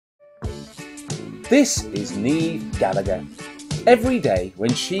This is Neve Gallagher. Every day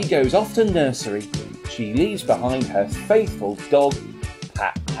when she goes off to nursery, she leaves behind her faithful dog,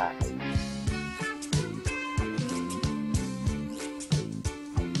 Pat.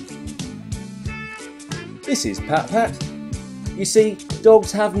 This is Pat. You see,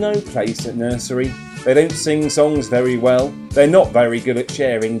 dogs have no place at nursery. They don't sing songs very well, they're not very good at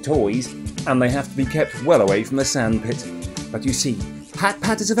sharing toys, and they have to be kept well away from the sandpit. But you see,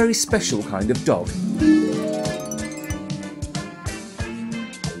 Pat is a very special kind of dog.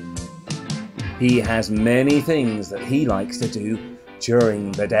 He has many things that he likes to do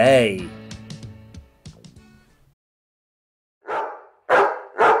during the day.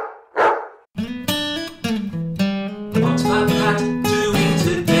 What's Pat doing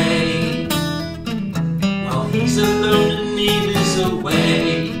today? While he's alone and Neve is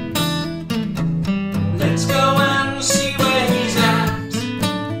away. Let's go and see where he's at.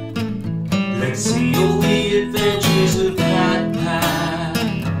 Let's see all the adventures of Pat.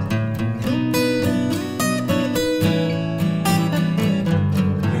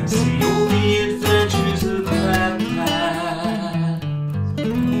 Let's see all the adventures of Pat.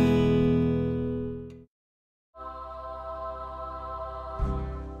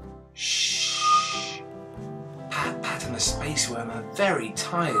 Shh! Pat and the space worm are very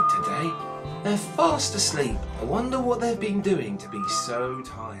tired today. They're fast asleep. I wonder what they've been doing to be so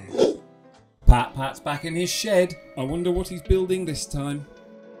tired. Pat's back in his shed. I wonder what he's building this time.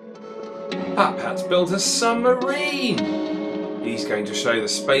 Pat's built a submarine. He's going to show the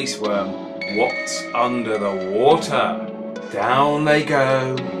space worm what's under the water. Down they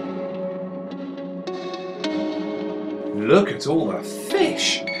go. Look at all the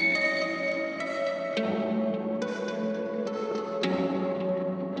fish.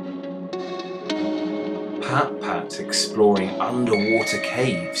 Pat's exploring underwater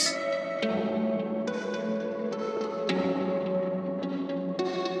caves.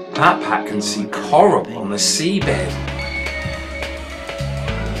 Pat can see coral on the seabed.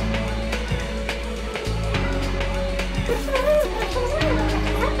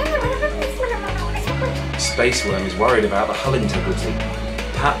 Space worm is worried about the hull integrity.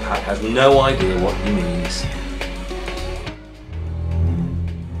 Pat has no idea what he means.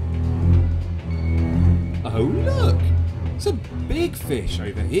 Oh look! It's a big fish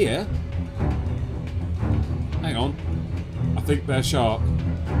over here. Hang on. I think they're shark.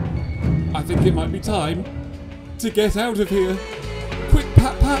 I think it might be time to get out of here. Quick,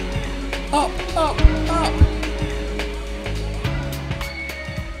 Pat! Up!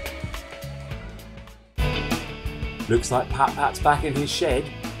 Looks like Pat's back in his shed.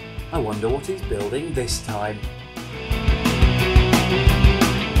 I wonder what he's building this time.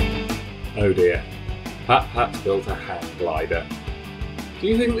 Oh dear. Pat's built a hang glider. Do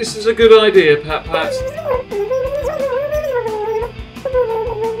you think this is a good idea, Pat?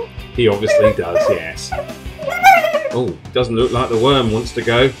 He obviously does, yes. Oh, doesn't look like the worm wants to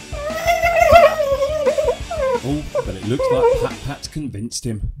go. Oh, but it looks like Pat's convinced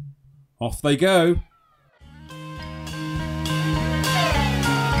him. Off they go.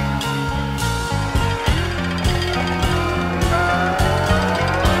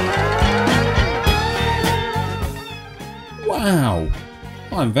 Wow,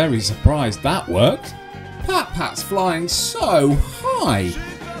 I'm very surprised that worked. Pat's flying so high.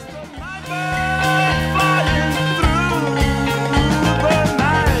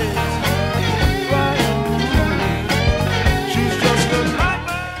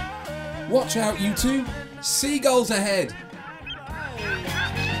 Watch out, you two. Seagulls ahead.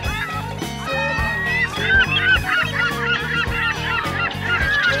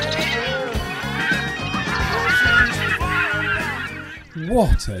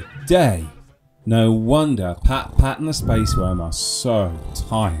 What a day! No wonder Pat and the space worm are so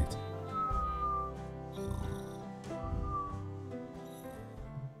tired.